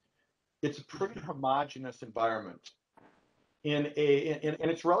environment, it's a pretty homogeneous environment. And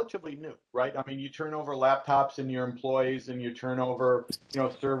it's relatively new, right? I mean, you turn over laptops in your employees and you turn over,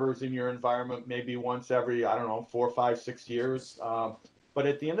 servers in your environment maybe once every, 4, 5, 6 years. But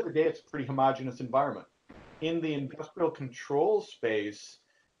at the end of the day, it's a pretty homogeneous environment. In the industrial control space,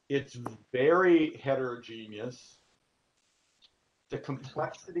 it's very heterogeneous. The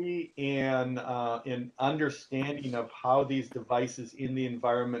complexity and understanding of how these devices in the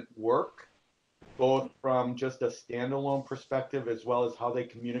environment work, both from just a standalone perspective as well as how they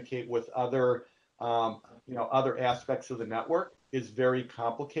communicate with other aspects of the network, is very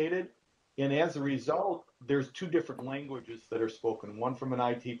complicated. And as a result, there's two different languages that are spoken, one from an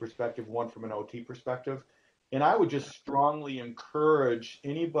IT perspective, one from an OT perspective. And I would just strongly encourage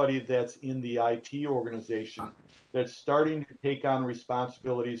anybody that's in the IT organization that's starting to take on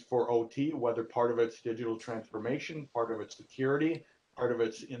responsibilities for OT, whether part of it's digital transformation, part of it's security, part of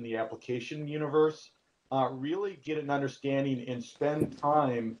it's in the application universe, really get an understanding and spend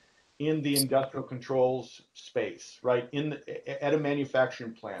time in the industrial controls space, right? At a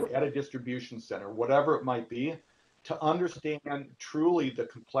manufacturing plant, at a distribution center, whatever it might be, to understand truly the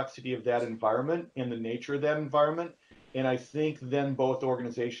complexity of that environment and the nature of that environment. And I think then both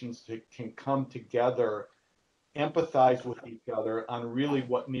organizations can come together, empathize with each other on really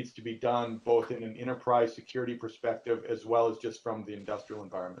what needs to be done, both in an enterprise security perspective as well as just from the industrial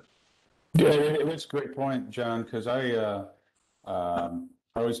environment. Yeah, that's a great point, John, because I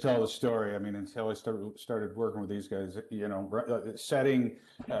always tell the story. I mean, until I started working with these guys, setting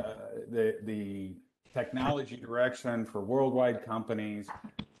the technology direction for worldwide companies,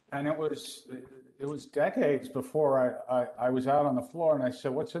 and it was decades before I was out on the floor and I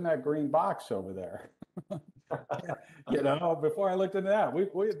said, "What's in that green box over there?" Before I looked into that,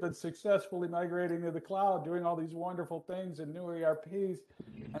 we had been successfully migrating to the cloud, doing all these wonderful things and new ERPs.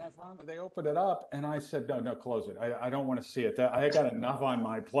 And I found that they opened it up and I said, no, close it. I don't want to see it. I got enough on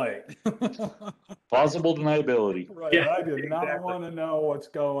my plate. Plausible deniability. Right. Yeah, I do not want to know what's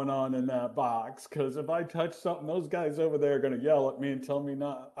going on in that box, because if I touch something, those guys over there are going to yell at me and tell me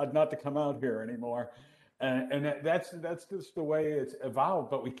not to come out here anymore. And that's just the way it's evolved,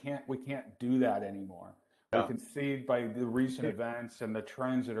 but we can't do that anymore. Yeah. We can see by the recent events and the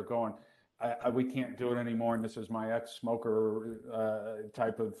trends that are going, we can't do it anymore. And this is my ex-smoker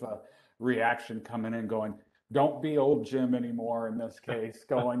type of reaction coming in, going, don't be old Jim anymore in this case,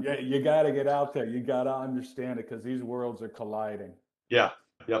 going, yeah, you got to get out there. You got to understand it, because these worlds are colliding. Yeah,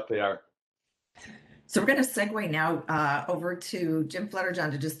 yep, they are. So we're going to segue now over to Jim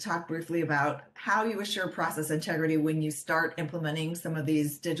Flutterjohn to just talk briefly about how you assure process integrity when you start implementing some of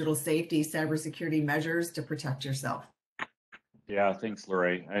these digital safety, cybersecurity measures to protect yourself. Yeah, thanks,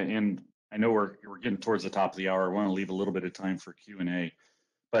 Lorraine. And I know we're getting towards the top of the hour. I want to leave a little bit of time for Q&A.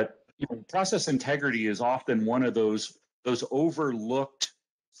 But process integrity is often one of those overlooked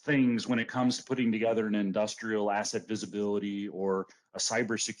things when it comes to putting together an industrial asset visibility or a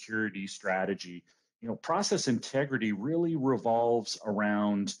cybersecurity strategy. Process integrity really revolves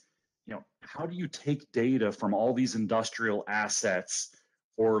around, how do you take data from all these industrial assets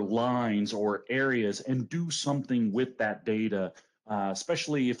or lines or areas and do something with that data,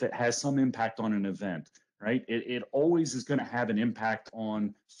 especially if it has some impact on an event, right? It always is going to have an impact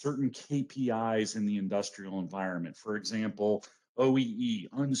on certain KPIs in the industrial environment. For example, OEE,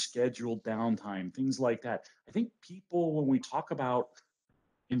 unscheduled downtime, things like that. I think people, when we talk about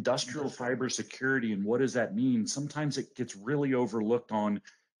industrial cybersecurity and what does that mean, sometimes it gets really overlooked on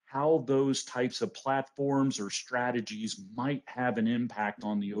how those types of platforms or strategies might have an impact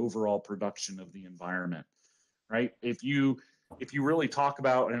on the overall production of the environment, right? If you really talk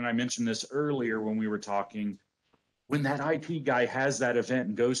about, and I mentioned this earlier when we were talking, when that IT guy has that event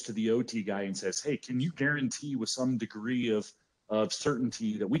and goes to the OT guy and says, hey, can you guarantee with some degree of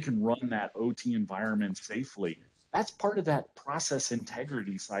certainty that we can run that OT environment safely? That's part of that process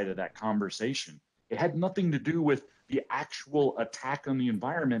integrity side of that conversation. It had nothing to do with the actual attack on the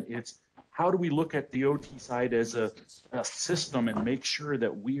environment. It's how do we look at the OT side as a system and make sure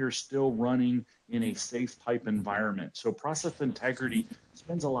that we are still running in a safe type environment. So process integrity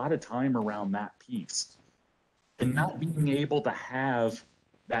spends a lot of time around that piece. And not being able to have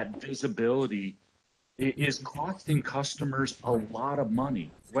that visibility is costing customers a lot of money,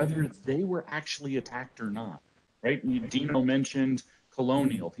 whether they were actually attacked or not, right? Dino mentioned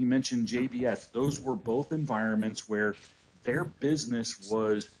Colonial, he mentioned JBS. Those were both environments where their business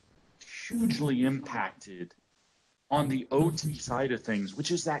was hugely impacted on the OT side of things,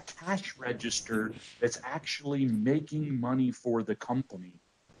 which is that cash register that's actually making money for the company.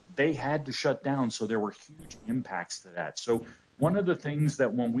 They had to shut down, so there were huge impacts to that. So one of the things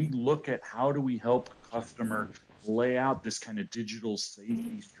that when we look at how do we help a customer lay out this kind of digital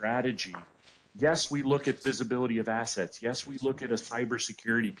safety strategy, yes, we look at visibility of assets. Yes, we look at a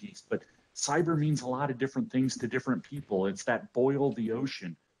cybersecurity piece, but cyber means a lot of different things to different people. It's that boil the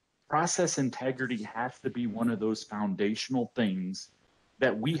ocean. Process integrity has to be one of those foundational things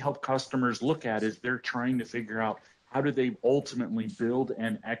that we help customers look at as they're trying to figure out how do they ultimately build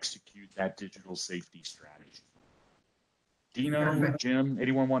and execute that digital safety strategy. Dino, Jim,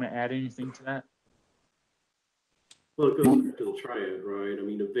 anyone want to add anything to that? Well, it goes back to the triad, right? I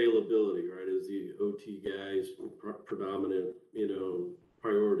mean, availability, right, is the OT guys' predominant,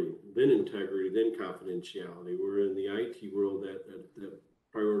 priority. Then integrity, then confidentiality. Where in the IT world, that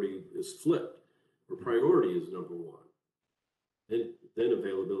priority is flipped, where priority is number one. Then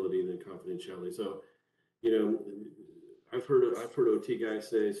availability, then confidentiality. So, I've heard OT guys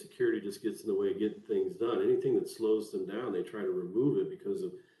say security just gets in the way of getting things done. Anything that slows them down, they try to remove it because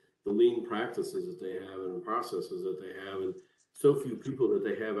of the lean practices that they have and the processes that they have, and so few people that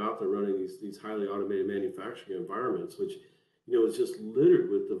they have out there running these highly automated manufacturing environments, which is just littered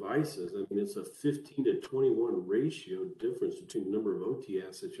with devices. I mean, it's a 15 to 21 ratio difference between the number of OT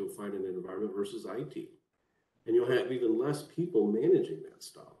assets you'll find in an environment versus IT, and you'll have even less people managing that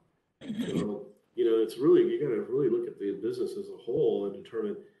stuff. So, it's really, you got to really look at the business as a whole and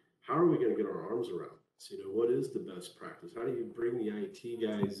determine how are we going to get our arms around this? What is the best practice? How do you bring the IT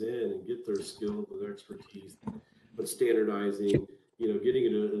guys in and get their skills and expertise, but standardizing, getting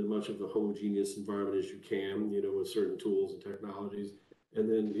it in as much of a homogeneous environment as you can, with certain tools and technologies. And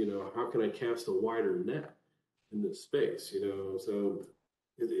then, how can I cast a wider net in this space, So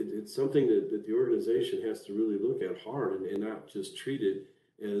it's something that the organization has to really look at hard and not just treat it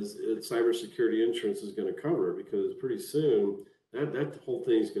as cybersecurity insurance is going to cover, because pretty soon that whole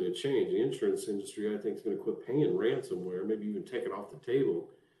thing is going to change. The insurance industry, I think, is going to quit paying ransomware, maybe even take it off the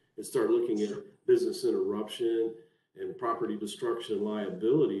table, and start looking at business interruption and property destruction and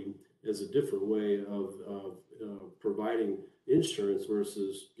liability as a different way of providing insurance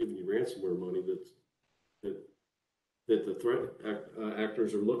versus giving you ransomware money that the threat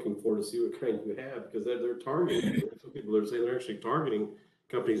actors are looking for to see what kind you have, because they're targeting. Some people are saying they're actually targeting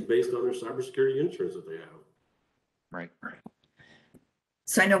companies based on their cybersecurity insurance that they have. Right.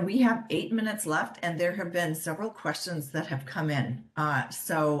 So I know we have 8 minutes left, and there have been several questions that have come in.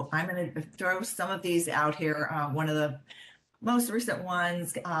 So I'm going to throw some of these out here. One of the most recent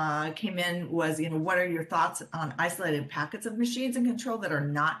ones came in was, what are your thoughts on isolated packets of machines in control that are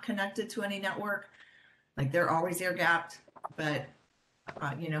not connected to any network? Like they're always air gapped, but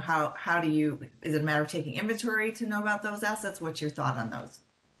how do you, is it a matter of taking inventory to know about those assets? What's your thought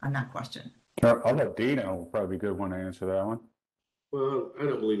on that question? I'll let Dino probably be a good one to answer that one. Well, I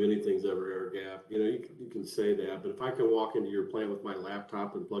don't believe anything's ever air gap. You can say that, but if I can walk into your plant with my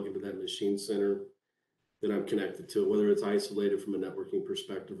laptop and plug into that machine center that I'm connected to, whether it's isolated from a networking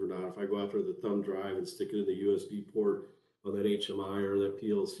perspective or not, if I go out there with a thumb drive and stick it in the USB port on that HMI or that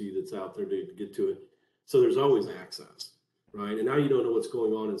PLC that's out there to get to it, so there's always access. right? And now you don't know what's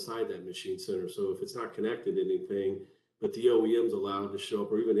going on inside that machine center. So if it's not connected to anything, but the OEM's allowed to show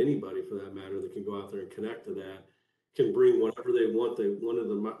up, or even anybody for that matter that can go out there and connect to that, can bring whatever they want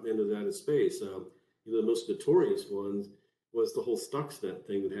into that space. The most notorious ones was the whole Stuxnet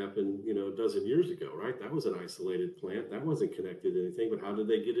thing that happened, a dozen years ago, right? That was an isolated plant. That wasn't connected to anything, but how did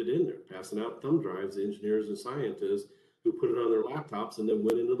they get it in there? Passing out thumb drives, the engineers and scientists who put it on their laptops and then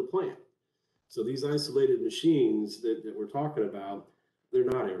went into the plant. So these isolated machines that we're talking about, they're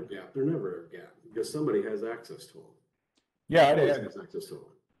not air gapped. They're never air gapped because somebody has access to them. Yeah, I'd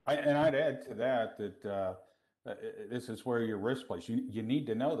add to that this is where your risk plays. You need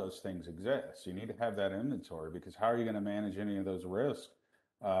to know those things exist. You need to have that inventory, because how are you going to manage any of those risks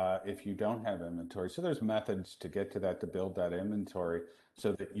if you don't have inventory? So there's methods to get to that, to build that inventory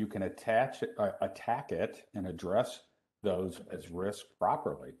so that you can attack it and address those as risk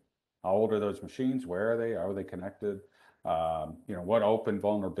properly. How old are those machines? Where are they? Are they connected? What open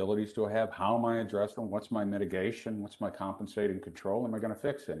vulnerabilities do I have? How am I addressing them? What's my mitigation? What's my compensating control? Am I going to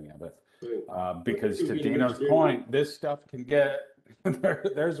fix any of it? Because to Dino's point, this stuff can get,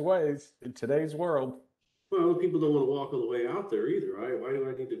 there's ways in today's world. Well, people don't want to walk all the way out there either, right? Why do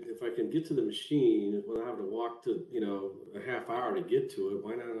I need to, if I can get to the machine without having to walk to, a half hour to get to it,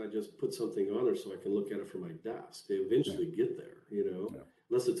 why not I just put something on there so I can look at it from my desk? They eventually get there,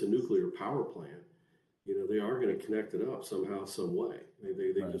 unless it's a nuclear power plant. They are going to connect it up somehow, some way.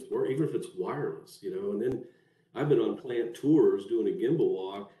 They Right. just work, even if it's wireless, and then I've been on plant tours doing a gimbal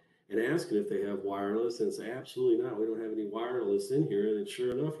walk and asking if they have wireless, and it's absolutely not. We don't have any wireless in here. And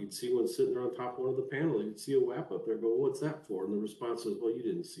sure enough, you'd see one sitting there on top of one of the panels. You'd see a WAP up there. Go, well, what's that for? And the response is, well, you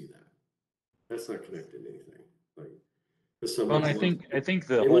didn't see that. That's not connected to anything. Well, and I think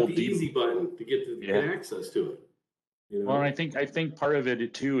the they whole want the easy button to get access to it. Well, and I think part of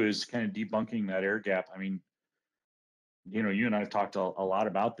it too is kind of debunking that air gap. I mean, you and I have talked a lot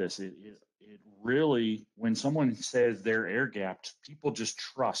about this. It really, when someone says they're air gapped, people just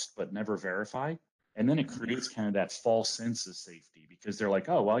trust but never verify. And then it creates kind of that false sense of safety, because they're like,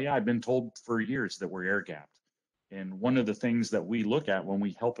 oh, well, yeah, I've been told for years that we're air gapped. And one of the things that we look at when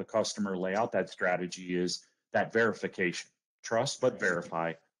we help a customer lay out that strategy is that verification. Trust but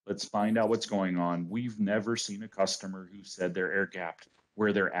verify. Let's find out what's going on. We've never seen a customer who said they're air gapped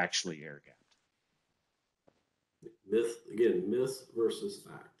where they're actually air gapped. Myth versus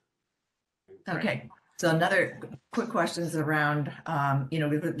fact. Okay, so another quick questions around, there are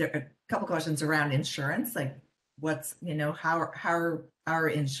a couple questions around insurance, like what's, how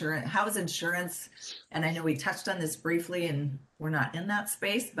is insurance, and I know we touched on this briefly and we're not in that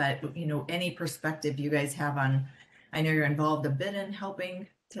space, but, any perspective you guys have on, I know you're involved a bit in helping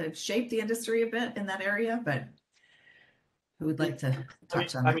to shape the industry a bit in that area, but who would like to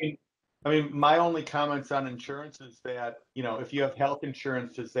touch on that? I mean, my only comments on insurance is that, if you have health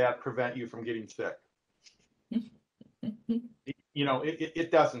insurance, does that prevent you from getting sick?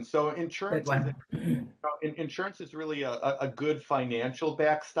 It doesn't. So insurance is really a good financial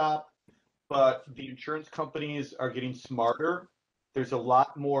backstop, but the insurance companies are getting smarter. There's a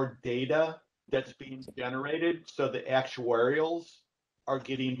lot more data that's being generated, so the actuarials are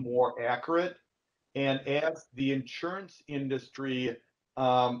getting more accurate. And as the insurance industry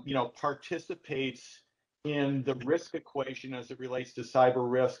participates in the risk equation as it relates to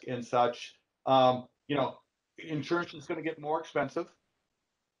cyber risk and such, insurance is going to get more expensive,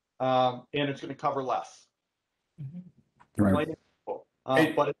 and it's going to cover less. Right.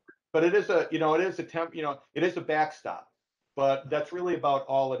 But it is a backstop, but that's really about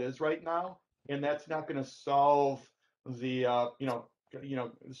all it is right now, and that's not going to solve the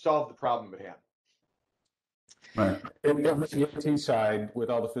solve the problem at hand. Right. And on the IT side, with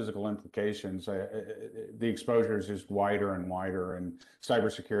all the physical implications, the exposure is just wider and wider, and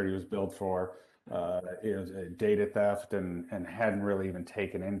cybersecurity was built for data theft and hadn't really even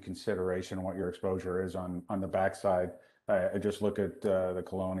taken in consideration what your exposure is on the backside. I just look at the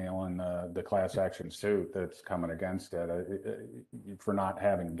Colonial and the class action suit that's coming against it for not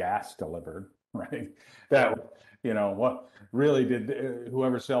having gas delivered, right? That, what really did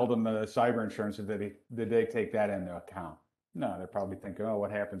whoever sold them the cyber insurance, did they take that into account? No, they're probably thinking, oh,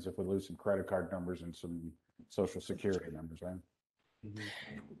 what happens if we lose some credit card numbers and some social security numbers, right? Mm-hmm.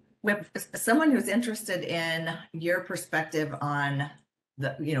 With someone who's interested in your perspective on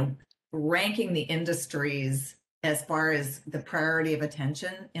the, ranking the industries as far as the priority of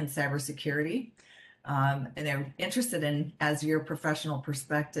attention in cybersecurity, and they're interested in, as your professional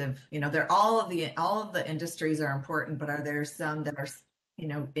perspective, they're all of the industries are important, but are there some that are,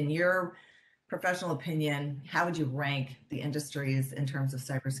 in your professional opinion, how would you rank the industries in terms of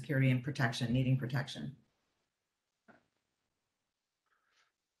cybersecurity and protection, needing protection?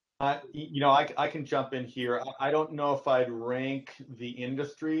 I can jump in here. I don't know if I'd rank the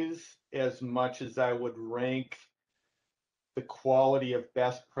industries as much as I would rank the quality of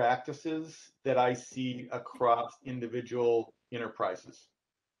best practices that I see across individual enterprises.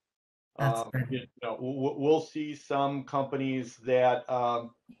 That's good. We'll see some companies that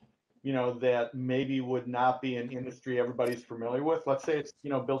that maybe would not be an industry everybody's familiar with. Let's say it's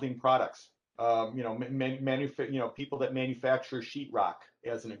building products. People that manufacture sheetrock,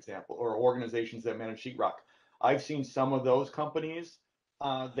 as an example, or organizations that manage sheetrock. I've seen some of those companies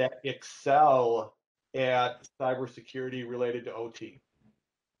that excel at cybersecurity related to OT,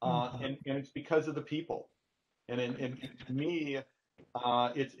 and it's because of the people. And to me,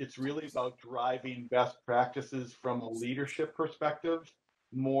 it's really about driving best practices from a leadership perspective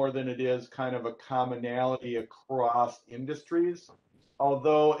more than it is kind of a commonality across industries.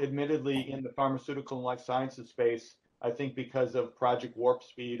 Although, admittedly, in the pharmaceutical and life sciences space, I think because of Project Warp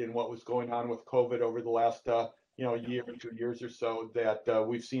Speed and what was going on with COVID over the last year or 2 years or so, that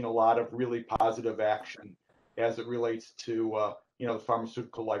we've seen a lot of really positive action as it relates to the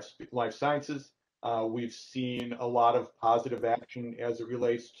pharmaceutical life sciences. We've seen a lot of positive action as it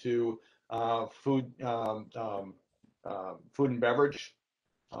relates to food and beverage.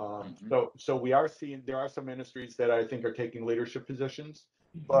 So we are seeing there are some industries that I think are taking leadership positions,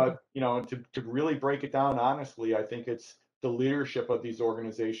 but to really break it down honestly, I think it's the leadership of these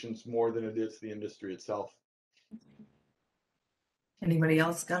organizations more than it is the industry itself. Anybody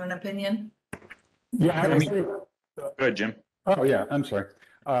else got an opinion? Yeah, Go ahead, Jim. Oh yeah, I'm sorry.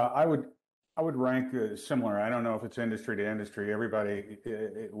 I would rank similar. I don't know if it's industry to industry. Everybody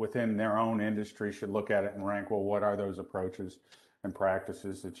within their own industry should look at it and rank, well, what are those approaches and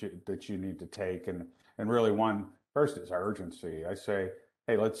practices that you need to take? And really, one first is urgency. I say,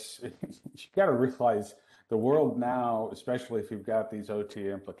 hey, you got to realize the world now, especially if you've got these OT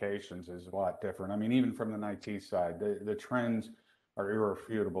implications, is a lot different. I mean, even from an IT side, the trends are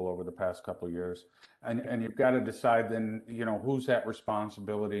irrefutable over the past couple of years. And you've got to decide then, who's that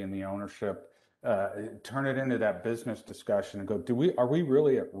responsibility and the ownership, turn it into that business discussion and go, are we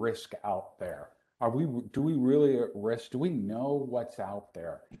really at risk out there? Do we really at risk? Do we know what's out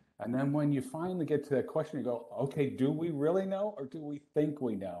there? And then when you finally get to that question, you go, okay, do we really know, or do we think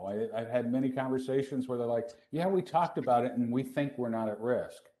we know? I've had many conversations where they're like, yeah, we talked about it and we think we're not at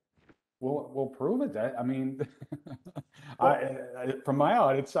risk. We'll prove it. I mean, from my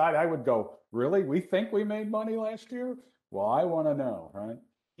audit side, I would go, really? We think we made money last year? Well, I want to know, right?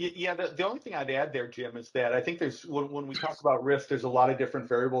 Yeah, the only thing I'd add there, Jim, is that I think when we talk about risk, there's a lot of different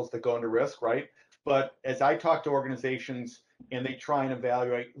variables that go into risk, right? But as I talk to organizations and they try and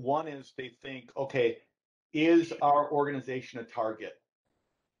evaluate, one is they think, okay, is our organization a target?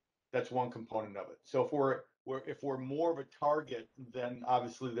 That's one component of it. So if we're more of a target, then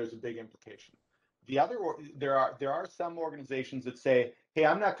obviously there's a big implication. There are some organizations that say, hey,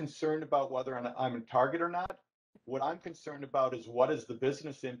 I'm not concerned about whether I'm a target or not. What I'm concerned about is what is the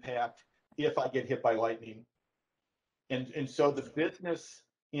business impact if I get hit by lightning. And so the business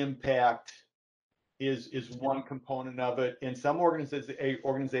impact is one component of it. And some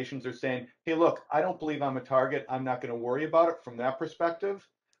organizations are saying, hey, look, I don't believe I'm a target. I'm not going to worry about it from that perspective.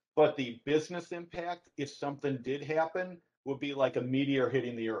 But the business impact, if something did happen, would be like a meteor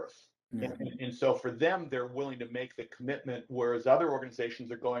hitting the earth. Yeah. And so for them, they're willing to make the commitment, whereas other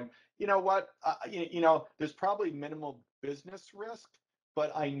organizations are going, you know what, there's probably minimal business risk,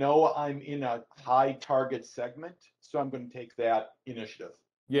 but I know I'm in a high target segment, so I'm going to take that initiative.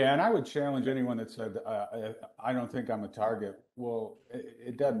 Yeah, and I would challenge anyone that said, I don't think I'm a target. Well,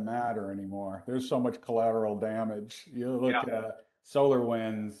 it doesn't matter anymore. There's so much collateral damage. You look at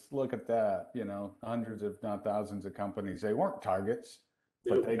SolarWinds, look at that, hundreds if not thousands of companies. They weren't targets,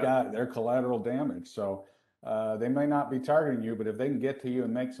 but they got their collateral damage. So they may not be targeting you, but if they can get to you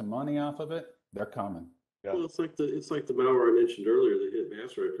and make some money off of it, they're coming. Yeah. Well, it's like the malware I mentioned earlier that hit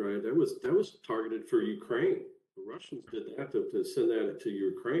Mastercard, right? That was targeted for Ukraine. The Russians did that to send that to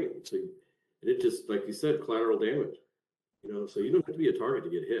Ukraine. So, and it just, like you said, collateral damage. So you don't have to be a target to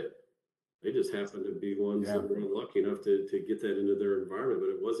get hit. They just happen to be ones that were unlucky enough to get that into their environment, but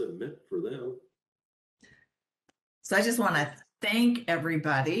it wasn't meant for them. So I just want to thank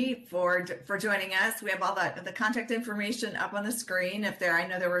everybody for joining us. We have all the contact information up on the screen. I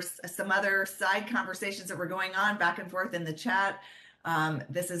know there were some other side conversations that were going on back and forth in the chat.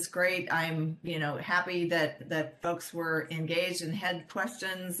 This is great. I'm, happy that folks were engaged and had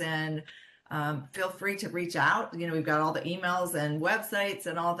questions, and feel free to reach out. We've got all the emails and websites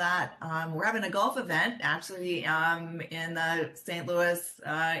and all that. We're having a golf event actually in the St. Louis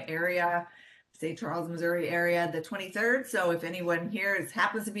area St. Charles, Missouri area the 23rd. So if anyone here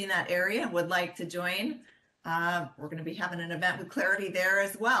happens to be in that area and would like to join, we're going to be having an event with Claroty there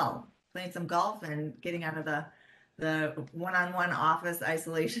as well, playing some golf and getting out of the one-on-one office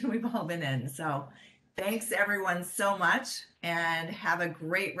isolation we've all been in. So thanks everyone so much, and have a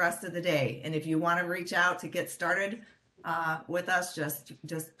great rest of the day. And if you want to reach out to get started with us,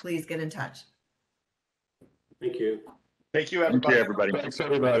 just please get in touch. Thank you. Thank you, Thank you, everybody. everybody. Thanks,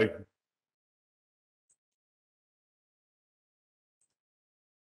 everybody.